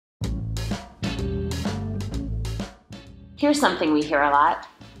Here's something we hear a lot.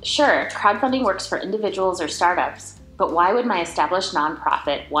 Sure, crowdfunding works for individuals or startups, but why would my established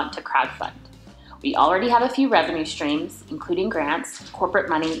nonprofit want to crowdfund? We already have a few revenue streams, including grants, corporate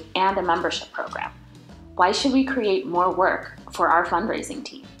money, and a membership program. Why should we create more work for our fundraising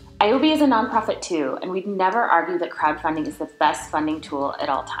team? ioby is a nonprofit too, and we'd never argue that crowdfunding is the best funding tool at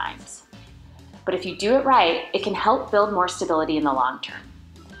all times. But if you do it right, it can help build more stability in the long term.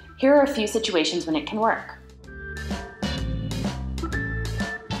 Here are a few situations when it can work.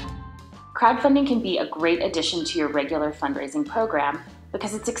 Crowdfunding can be a great addition to your regular fundraising program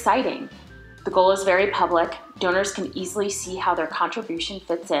because it's exciting. The goal is very public, donors can easily see how their contribution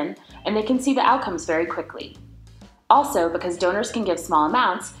fits in, and they can see the outcomes very quickly. Also, because donors can give small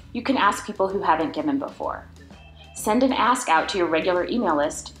amounts, you can ask people who haven't given before. Send an ask out to your regular email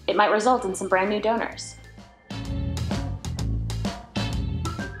list. It might result in some brand new donors.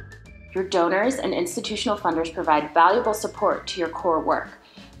 Your donors and institutional funders provide valuable support to your core work.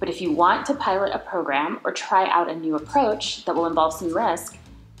 But if you want to pilot a program or try out a new approach that will involve some risk,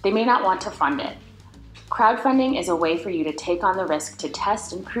 they may not want to fund it. Crowdfunding is a way for you to take on the risk to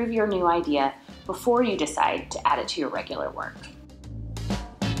test and prove your new idea before you decide to add it to your regular work.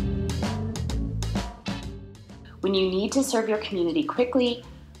 When you need to serve your community quickly,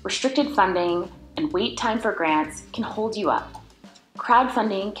 restricted funding and wait time for grants can hold you up.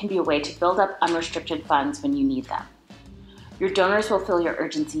 Crowdfunding can be a way to build up unrestricted funds when you need them. Your donors will feel your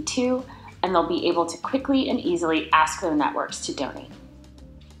urgency too, and they'll be able to quickly and easily ask their networks to donate.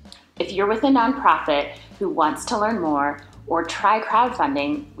 If you're with a nonprofit who wants to learn more or try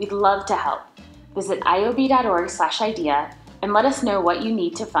crowdfunding, we'd love to help. Visit ioby.org/idea and let us know what you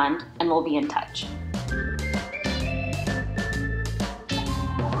need to fund, and we'll be in touch.